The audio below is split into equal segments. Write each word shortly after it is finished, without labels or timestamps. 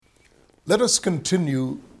Let us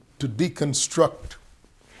continue to deconstruct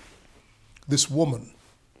this woman.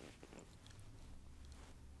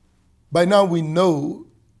 By now we know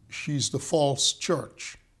she's the false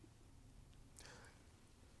church.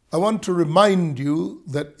 I want to remind you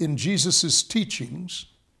that in Jesus' teachings,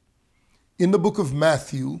 in the book of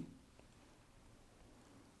Matthew,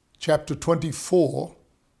 chapter 24,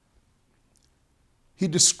 he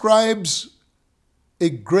describes a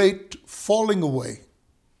great falling away,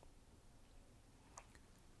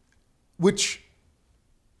 which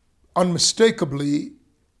unmistakably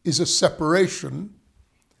is a separation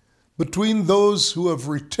between those who have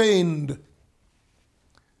retained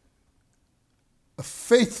a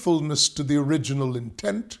faithfulness to the original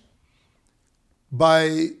intent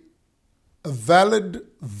by a valid,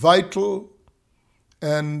 vital,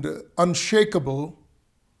 and unshakable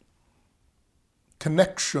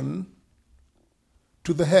connection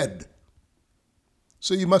to the head.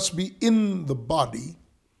 So you must be in the body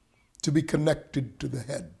to be connected to the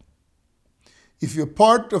head. If you're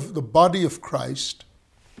part of the body of Christ,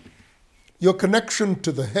 your connection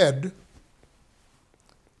to the head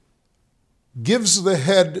gives the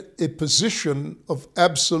head a position of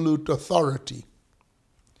absolute authority.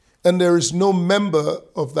 And there is no member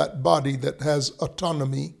of that body that has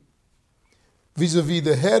autonomy vis-a-vis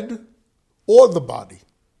the head or the body.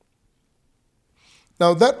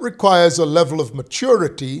 Now that requires a level of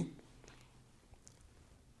maturity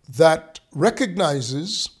that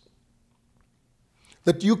recognizes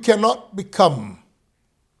that you cannot become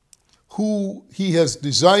who he has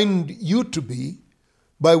designed you to be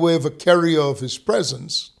by way of a carrier of his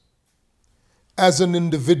presence as an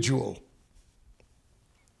individual.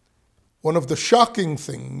 One of the shocking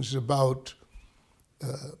things about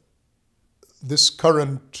this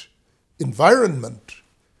current environment,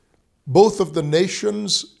 both of the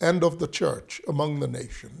nations and of the church among the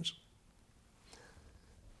nations,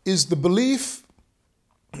 is the belief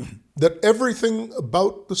that everything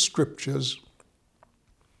about the scriptures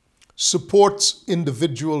supports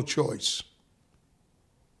individual choice.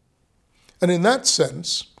 And in that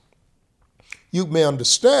sense, you may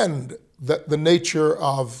understand that the nature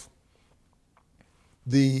of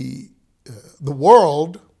the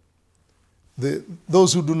world,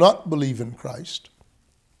 those who do not believe in Christ,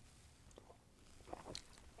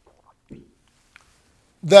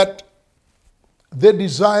 that they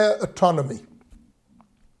desire autonomy.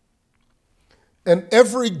 And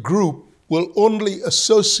every group will only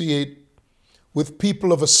associate with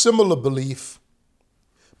people of a similar belief,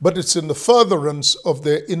 but it's in the furtherance of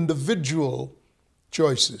their individual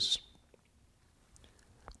choices.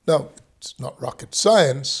 Now, it's not rocket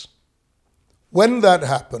science. When that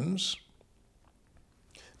happens,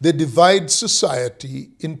 they divide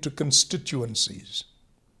society into constituencies.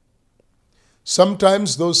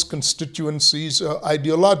 Sometimes those constituencies are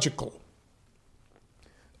ideological.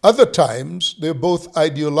 Other times, they're both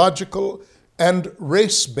ideological and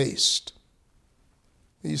race-based.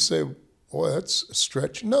 You say, "Oh, that's a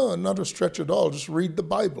stretch." No, not a stretch at all. Just read the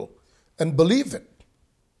Bible and believe it.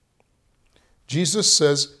 Jesus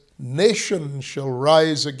says, "Nation shall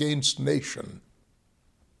rise against nation."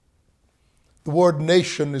 The word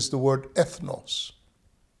nation is the word ethnos,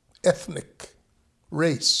 ethnic,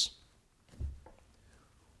 race.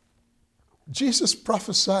 Jesus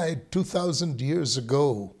prophesied 2,000 years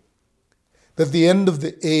ago that the end of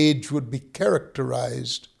the age would be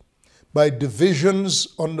characterized by divisions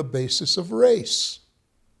on the basis of race.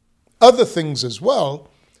 Other things as well,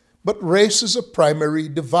 but race is a primary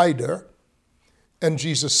divider. And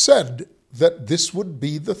Jesus said that this would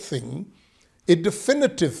be the thing, a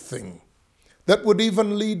definitive thing, that would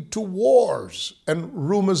even lead to wars and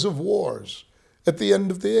rumors of wars at the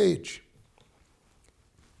end of the age.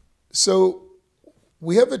 So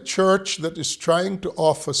we have a church that is trying to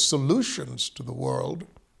offer solutions to the world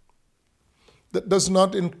that does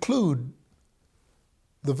not include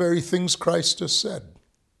the very things Christ has said.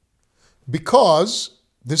 Because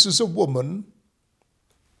this is a woman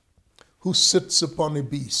who sits upon a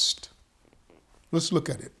beast. Let's look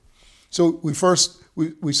at it. So we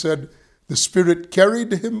said the Spirit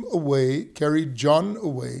carried John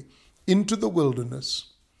away into the wilderness,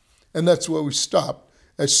 and that's where we stopped.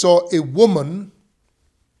 I saw a woman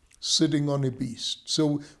sitting on a beast.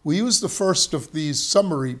 So we use the first of these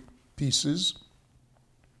summary pieces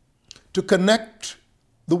to connect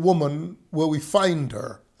the woman where we find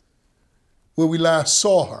her, where we last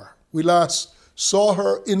saw her. We last saw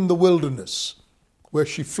her in the wilderness, where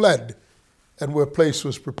she fled and where a place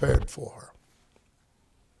was prepared for her.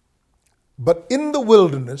 But in the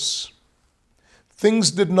wilderness,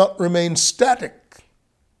 things did not remain static.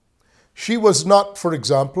 She was not, for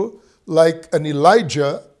example, like an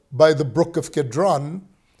Elijah by the brook of Kidron,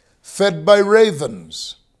 fed by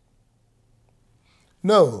ravens.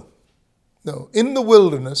 No. In the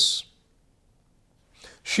wilderness,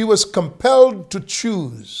 she was compelled to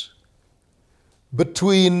choose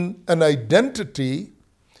between an identity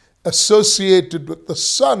associated with the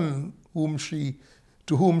son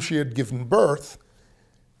to whom she had given birth,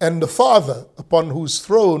 and the father upon whose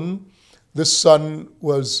throne this son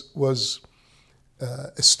was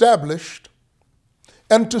established,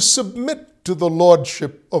 and to submit to the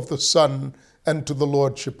lordship of the son and to the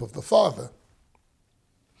lordship of the father.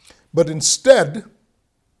 But instead,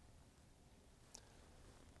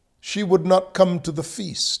 she would not come to the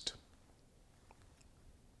feast.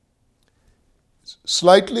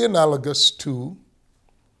 Slightly analogous to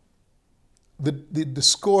the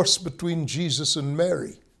discourse between Jesus and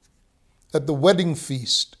Mary at the wedding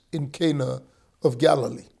feast in Cana of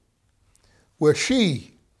Galilee, where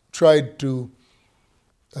she tried to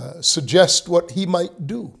suggest what he might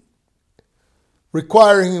do,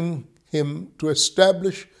 requiring him to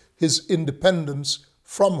establish his independence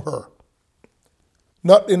from her.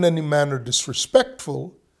 Not in any manner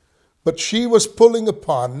disrespectful, but she was pulling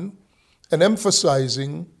upon and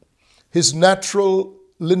emphasizing his natural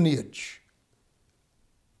lineage,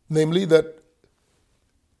 namely that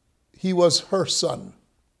he was her son.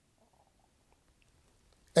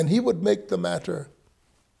 And he would make the matter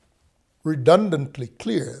redundantly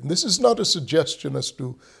clear. And this is not a suggestion as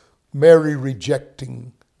to Mary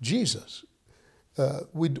rejecting Jesus.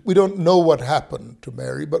 We don't know what happened to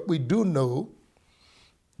Mary, but we do know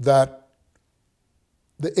that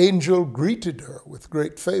the angel greeted her with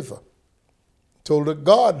great favor, told her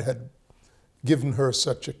God had given her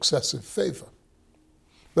such excessive favor.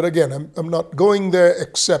 But again, I'm not going there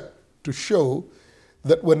except to show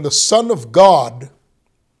that when the Son of God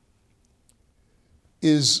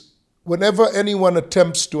is, whenever anyone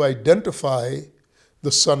attempts to identify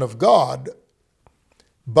the Son of God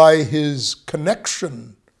by his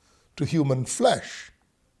connection to human flesh,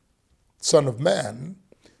 Son of Man,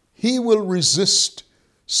 he will resist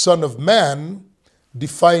Son of Man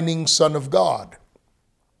defining Son of God.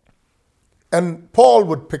 And Paul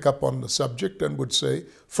would pick up on the subject and would say,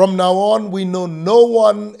 from now on we know no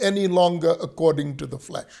one any longer according to the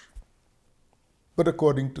flesh, but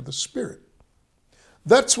according to the Spirit.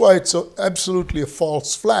 That's why it's absolutely a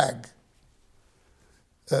false flag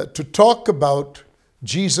to talk about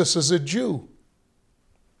Jesus as a Jew.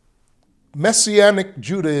 Messianic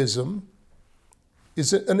Judaism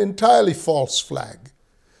is an entirely false flag,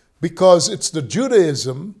 because it's the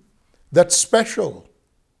Judaism that's special.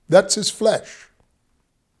 That's his flesh.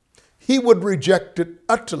 He would reject it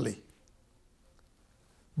utterly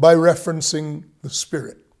by referencing the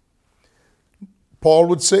Spirit. Paul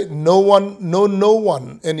would say, no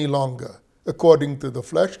one any longer according to the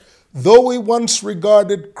flesh. Though we once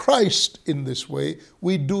regarded Christ in this way,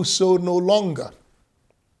 we do so no longer.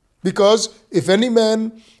 Because if any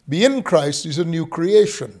man be in Christ, he's a new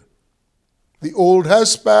creation. The old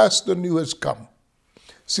has passed, the new has come.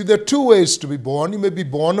 See, there are two ways to be born. You may be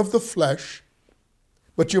born of the flesh,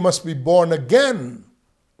 but you must be born again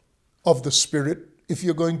of the Spirit if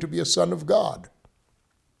you're going to be a son of God.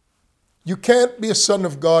 You can't be a son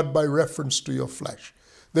of God by reference to your flesh.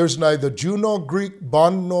 There's neither Jew nor Greek,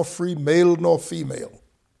 bond nor free, male nor female.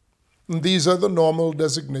 And these are the normal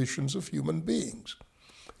designations of human beings.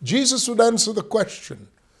 Jesus would answer the question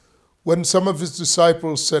when some of his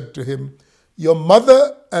disciples said to him, your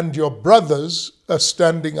mother and your brothers are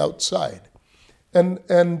standing outside. And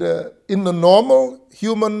in the normal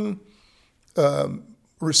human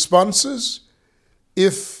responses,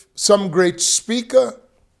 if some great speaker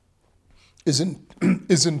is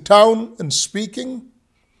in town and speaking,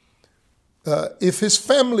 if his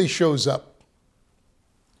family shows up,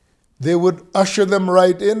 they would usher them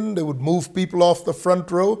right in. They would move people off the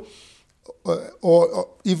front row or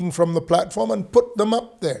even from the platform and put them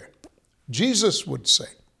up there. Jesus would say,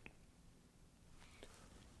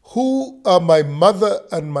 who are my mother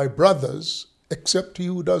and my brothers except he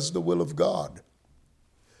who does the will of God?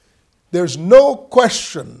 There's no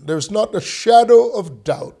question, there's not a shadow of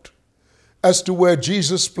doubt as to where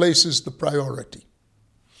Jesus places the priority.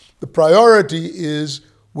 The priority is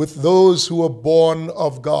with those who are born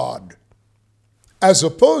of God, as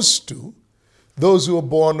opposed to those who are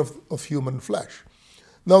born of human flesh.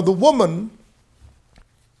 Now the woman,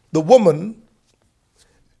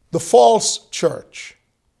 the false church,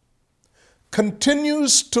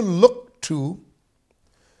 continues to look to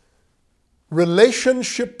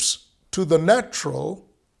relationships to the natural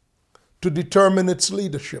to determine its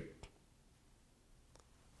leadership.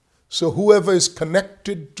 So whoever is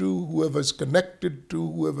connected to, whoever is connected to,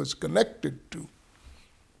 whoever is connected to,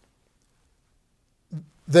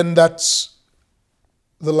 then that's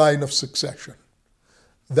the line of succession.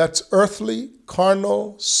 That's earthly,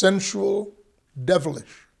 carnal, sensual,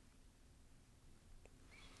 devilish.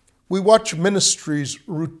 We watch ministries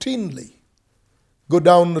routinely go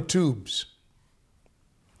down the tubes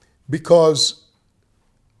because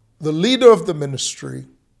the leader of the ministry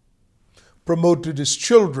promoted his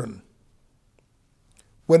children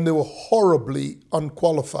when they were horribly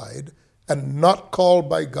unqualified and not called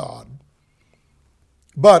by God.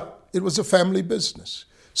 But it was a family business.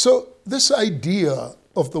 So this idea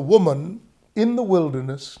of the woman in the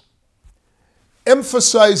wilderness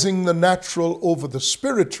emphasizing the natural over the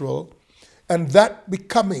spiritual, and that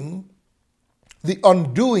becoming the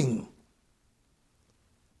undoing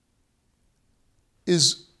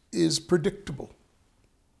is predictable.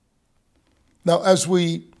 Now, as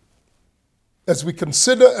we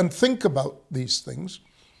consider and think about these things,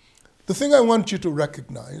 the thing I want you to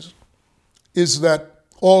recognize is that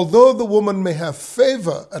although the woman may have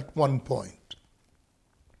favor at one point,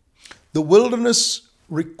 the wilderness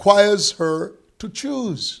requires her to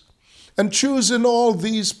choose, and choose in all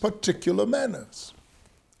these particular manners,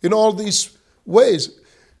 in all these ways.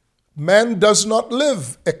 Man does not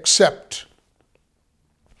live except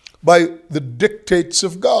by the dictates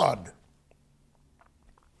of God.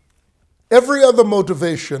 Every other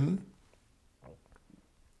motivation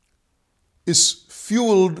is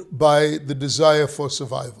fueled by the desire for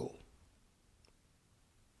survival.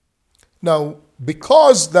 Now,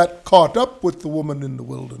 because that caught up with the woman in the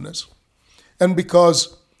wilderness, and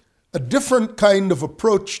because a different kind of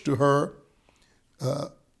approach to her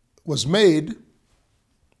was made,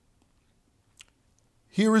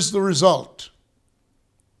 here is the result.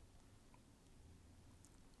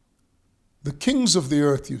 The kings of the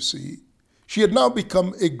earth, you see, she had now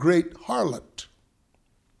become a great harlot.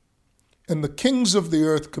 And the kings of the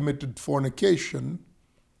earth committed fornication,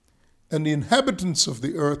 and the inhabitants of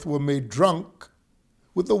the earth were made drunk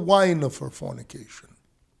with the wine of her fornication.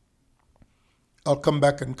 I'll come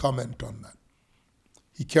back and comment on that.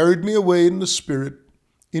 He carried me away in the spirit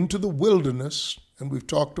into the wilderness, and we've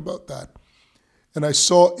talked about that. And I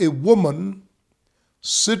saw a woman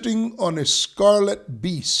sitting on a scarlet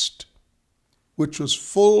beast, which was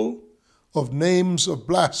full of names of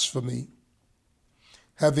blasphemy,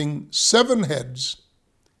 having 7 heads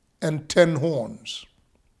and 10 horns.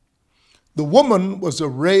 The woman was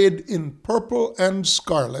arrayed in purple and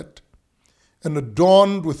scarlet, and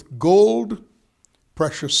adorned with gold,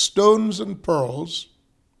 precious stones, and pearls,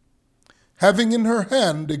 having in her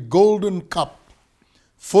hand a golden cup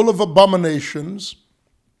full of abominations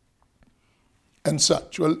and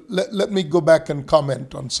such. Well, let me go back and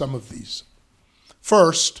comment on some of these.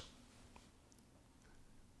 First,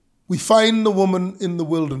 we find the woman in the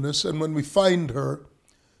wilderness, and when we find her,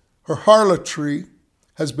 her harlotry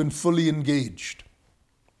has been fully engaged.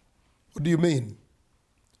 What do you mean?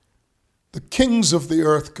 The kings of the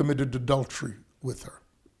earth committed adultery with her.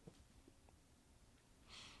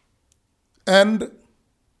 And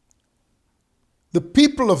the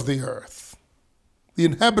people of the earth, the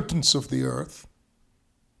inhabitants of the earth,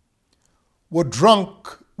 were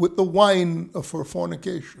drunk with the wine of her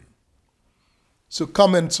fornication. So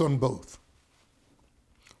comments on both.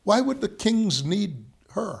 Why would the kings need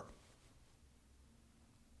her?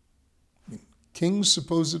 Kings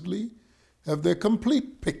supposedly have their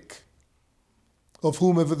complete pick of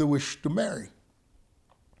whomever they wish to marry.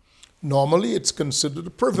 Normally, it's considered a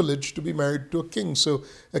privilege to be married to a king. So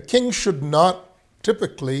a king should not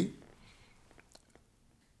typically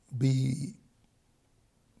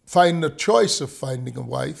find the choice of finding a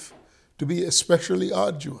wife to be especially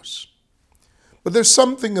arduous. But there's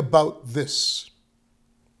something about this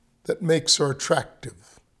that makes her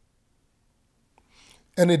attractive.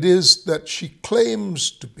 And it is that she claims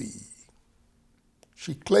to be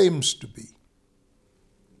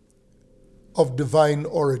of divine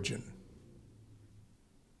origin.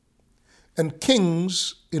 And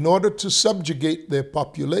kings, in order to subjugate their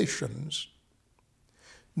populations,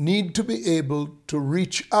 need to be able to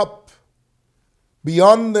reach up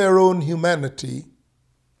beyond their own humanity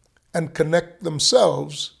and connect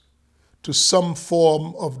themselves to some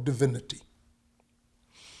form of divinity.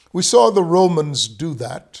 We saw the Romans do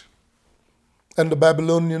that, and the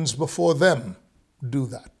Babylonians before them do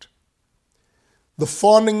that. The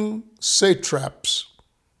fawning satraps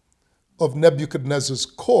of Nebuchadnezzar's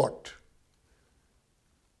court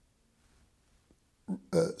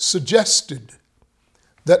suggested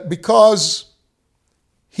that because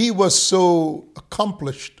he was so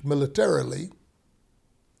accomplished militarily,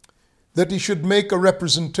 that he should make a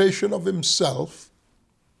representation of himself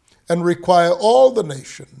and require all the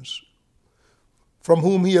nations from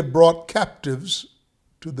whom he had brought captives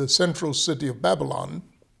to the central city of Babylon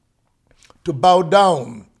to bow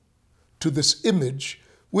down to this image,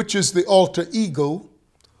 which is the alter ego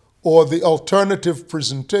or the alternative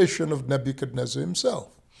presentation of Nebuchadnezzar himself.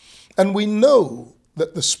 And we know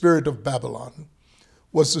that the spirit of Babylon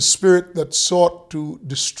was the spirit that sought to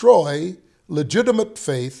destroy legitimate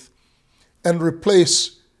faith and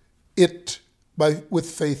replace it with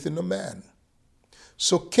faith in a man.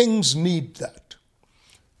 So kings need that.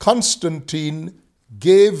 Constantine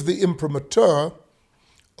gave the imprimatur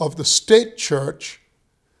of the state church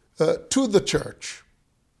to the church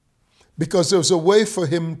because there was a way for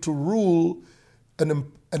him to rule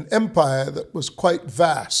an empire that was quite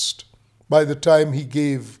vast by the time he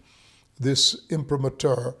gave this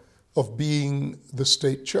imprimatur of being the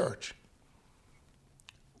state church.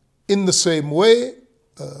 In the same way,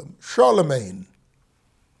 Charlemagne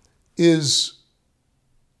is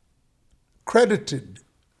credited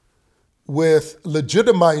with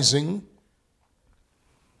legitimizing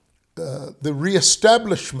the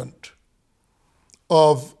reestablishment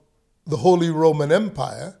of the Holy Roman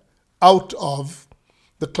Empire out of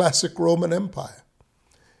the classic Roman Empire.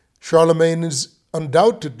 Charlemagne is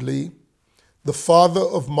undoubtedly the father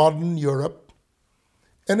of modern Europe,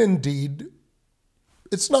 and indeed,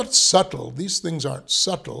 it's not subtle. These things aren't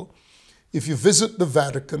subtle. If you visit the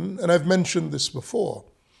Vatican, and I've mentioned this before,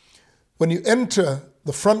 when you enter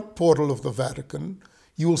the front portal of the Vatican,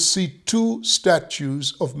 you will see two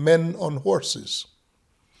statues of men on horses.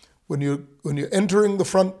 When you're entering the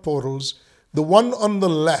front portals, the one on the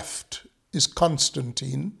left is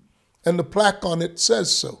Constantine, and the plaque on it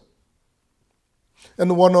says so. And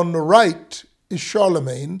the one on the right is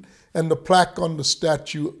Charlemagne, and the plaque on the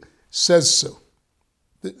statue says so.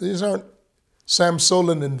 These aren't Sam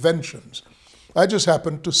Solon inventions. I just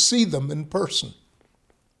happened to see them in person,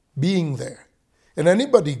 being there. And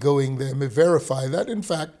anybody going there may verify that. In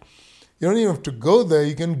fact, you don't even have to go there.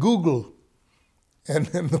 You can Google, and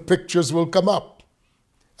the pictures will come up.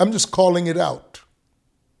 I'm just calling it out.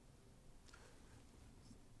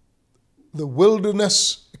 The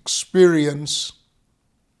wilderness experience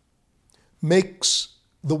makes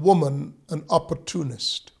the woman an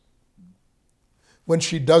opportunist. When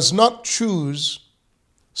she does not choose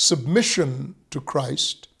submission to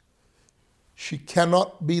Christ, she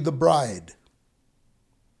cannot be the bride.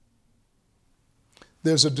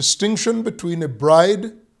 There's a distinction between a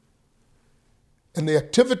bride and the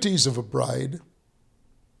activities of a bride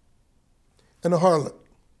and a harlot.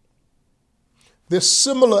 They're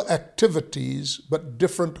similar activities, but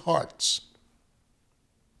different hearts.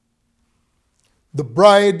 The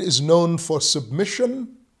bride is known for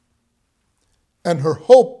submission, and her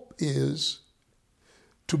hope is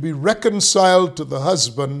to be reconciled to the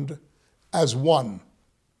husband as one.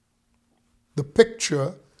 The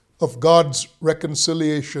picture of God's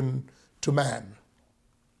reconciliation to man,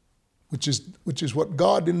 which is what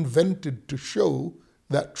God invented to show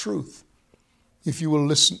that truth. If you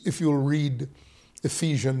will read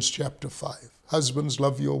Ephesians chapter 5. Husbands,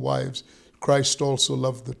 love your wives. Christ also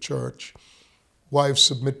loved the church. Wives,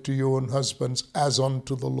 submit to your own husbands as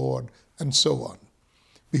unto the Lord, and so on.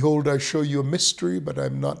 Behold, I show you a mystery, but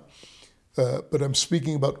I'm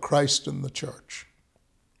speaking about Christ and the church,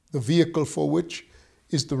 the vehicle for which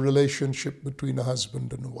is the relationship between a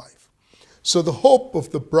husband and a wife. So the hope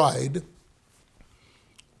of the bride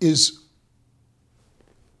is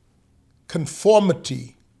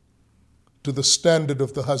conformity to the standard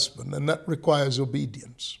of the husband, and that requires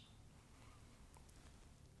obedience.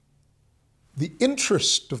 The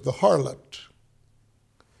interest of the harlot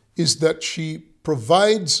is that she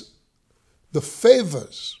provides the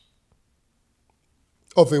favors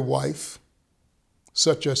of a wife,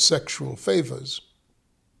 such as sexual favors,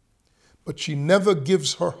 but she never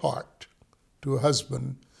gives her heart to a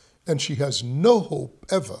husband, and she has no hope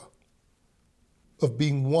ever of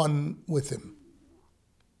being one with him.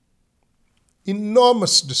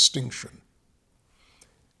 Enormous distinction,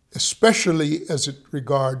 especially as it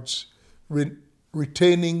regards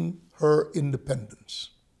retaining her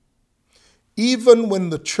independence. Even when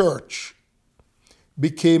the church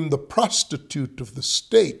became the prostitute of the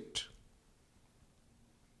state,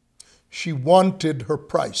 she wanted her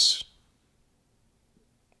price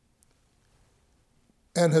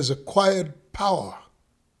and has acquired power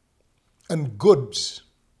and goods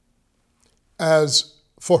as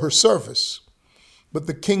for her service. But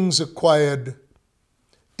the kings acquired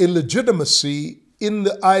illegitimacy in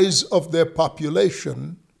the eyes of their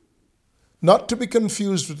population, not to be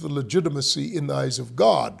confused with the legitimacy in the eyes of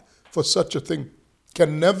God, for such a thing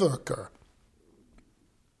can never occur.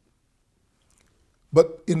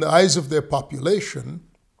 But in the eyes of their population,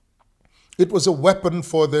 it was a weapon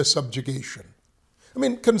for their subjugation. I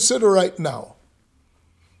mean, consider right now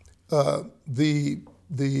the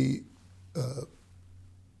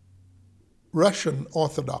Russian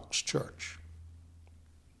Orthodox Church.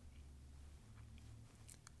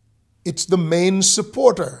 It's the main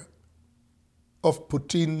supporter of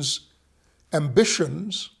Putin's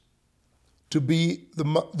ambitions to be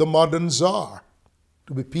the modern Tsar,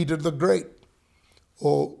 to be Peter the Great,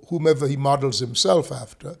 or whomever he models himself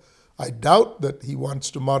after. I doubt that he wants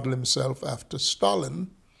to model himself after Stalin,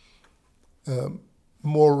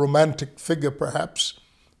 more romantic figure perhaps,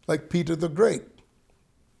 like Peter the Great.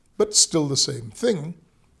 But still the same thing.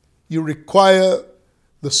 You require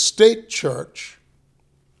the state church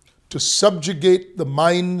to subjugate the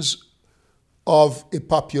minds of a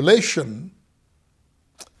population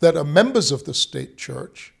that are members of the state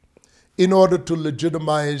church in order to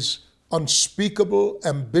legitimize unspeakable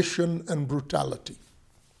ambition and brutality.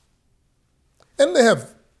 And they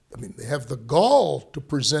have the gall to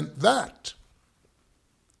present that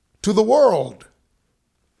to the world.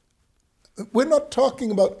 We're not talking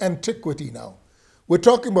about antiquity now. We're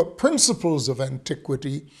talking about principles of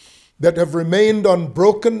antiquity that have remained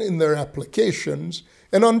unbroken in their applications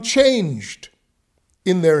and unchanged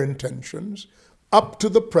in their intentions up to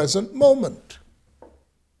the present moment.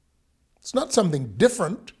 It's not something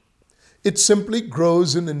different. It simply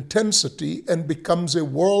grows in intensity and becomes a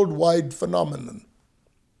worldwide phenomenon.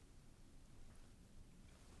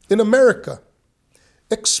 In America,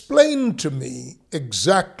 explain to me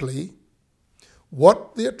exactly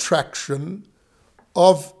what the attraction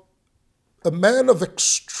of a man of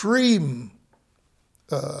extreme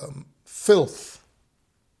filth,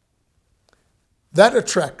 that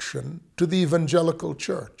attraction to the evangelical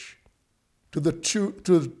church, to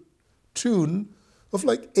the tune of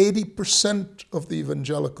like 80% of the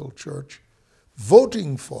evangelical church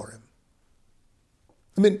voting for him.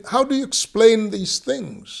 I mean, how do you explain these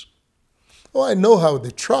things? Oh, I know how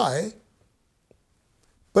they try.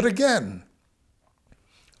 But again,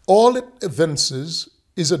 all it evinces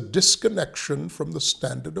is a disconnection from the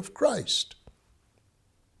standard of Christ.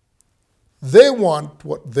 They want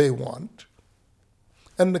what they want,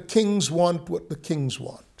 and the kings want what the kings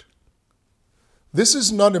want. This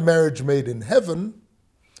is not a marriage made in heaven.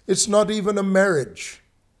 It's not even a marriage.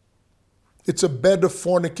 It's a bed of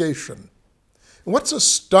fornication. And what's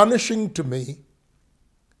astonishing to me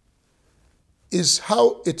is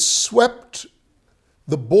how it swept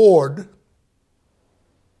the board.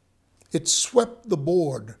 It swept the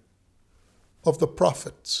board of the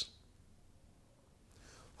prophets.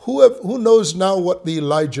 Who knows now what the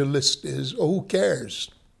Elijah list is, or who cares?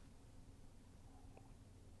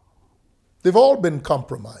 They've all been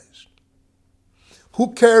compromised.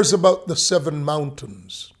 Who cares about the 7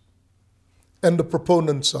 mountains and the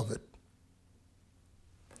proponents of it?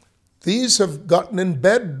 These have gotten in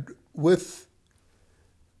bed with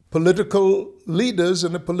political leaders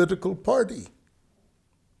in a political party.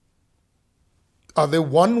 Are they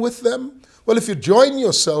one with them? Well, if you join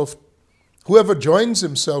yourself, whoever joins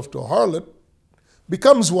himself to a harlot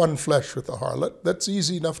becomes one flesh with a harlot. That's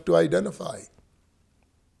easy enough to identify.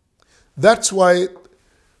 That's why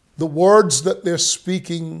the words that they're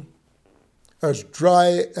speaking are as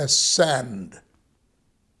dry as sand.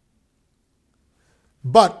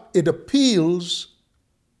 But it appeals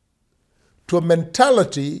to a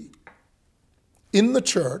mentality in the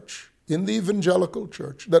church, in the evangelical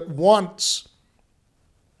church, that wants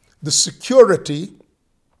the security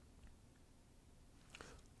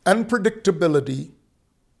and predictability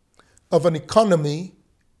of an economy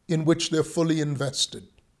in which they're fully invested.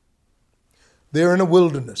 They're in a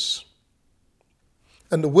wilderness.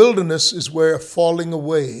 And the wilderness is where falling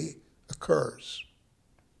away occurs.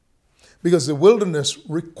 Because the wilderness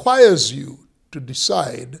requires you to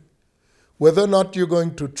decide whether or not you're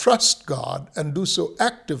going to trust God and do so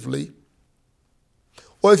actively,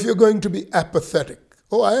 or if you're going to be apathetic.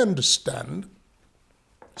 Oh, I understand.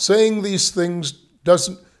 Saying these things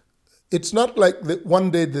it's not like that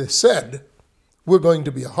one day they said, we're going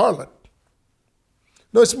to be a harlot.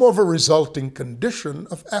 No, it's more of a resulting condition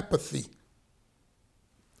of apathy.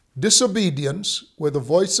 Disobedience, where the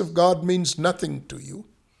voice of God means nothing to you.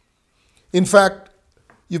 In fact,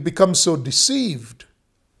 you've become so deceived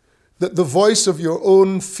that the voice of your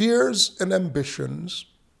own fears and ambitions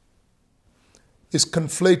is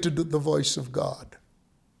conflated with the voice of God.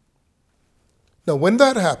 Now, when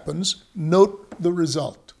that happens, note the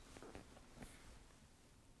result.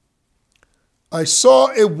 I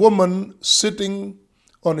saw a woman sitting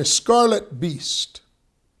on a scarlet beast,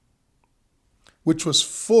 which was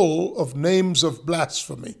full of names of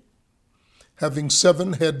blasphemy, having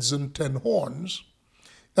 7 heads and 10 horns.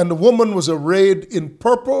 And the woman was arrayed in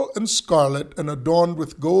purple and scarlet, and adorned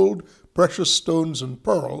with gold, precious stones, and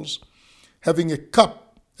pearls, having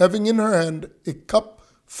in her hand a cup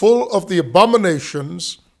full of the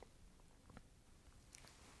abominations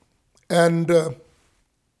and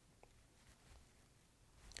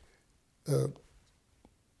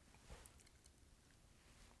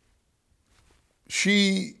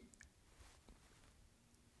she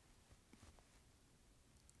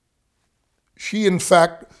in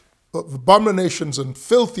fact, of abominations and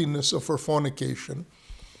filthiness of her fornication,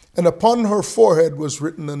 and upon her forehead was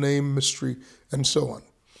written the name, mystery, and so on.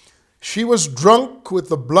 She was drunk with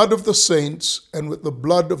the blood of the saints and with the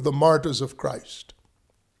blood of the martyrs of Christ.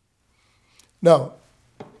 Now,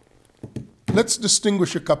 let's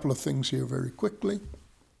distinguish a couple of things here very quickly.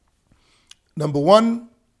 Number one,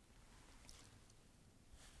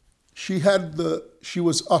 she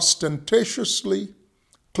was ostentatiously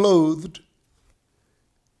clothed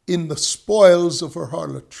in the spoils of her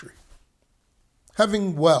harlotry.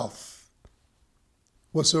 Having wealth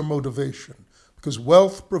was her motivation, because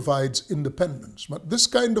wealth provides independence. But this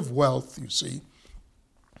kind of wealth, you see,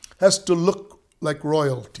 has to look like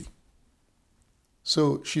royalty.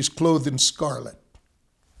 So she's clothed in scarlet.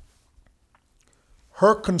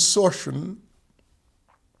 Her consortion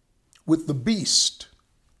with the beast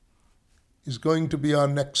is going to be our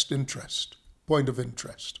next point of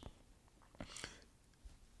interest.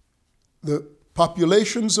 The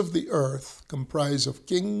populations of the earth comprise of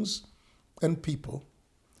kings and people,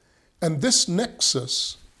 and this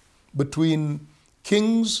nexus between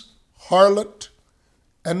kings, harlot,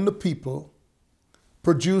 and the people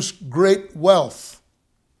produced great wealth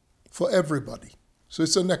for everybody. So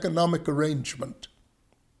it's an economic arrangement.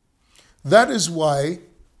 That is why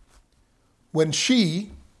when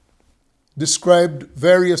she, described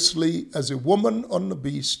variously as a woman on the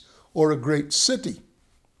beast or a great city,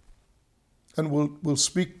 and we'll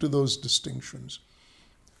speak to those distinctions.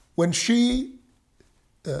 When she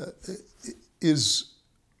is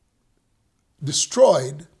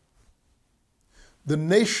destroyed, the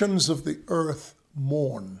nations of the earth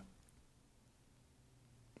mourn,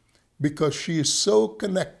 because she is so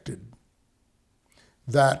connected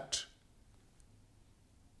that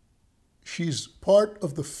she's part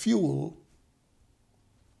of the fuel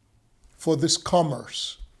for this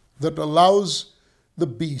commerce that allows the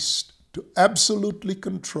beast to absolutely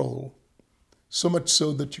control, so much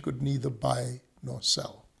so that you could neither buy nor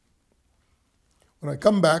sell. When I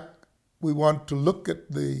come back, we want to look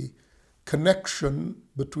at the connection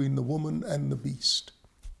between the woman and the beast.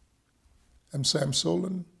 I'm Sam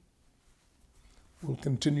Solon. We'll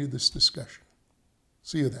continue this discussion.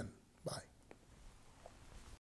 See you then.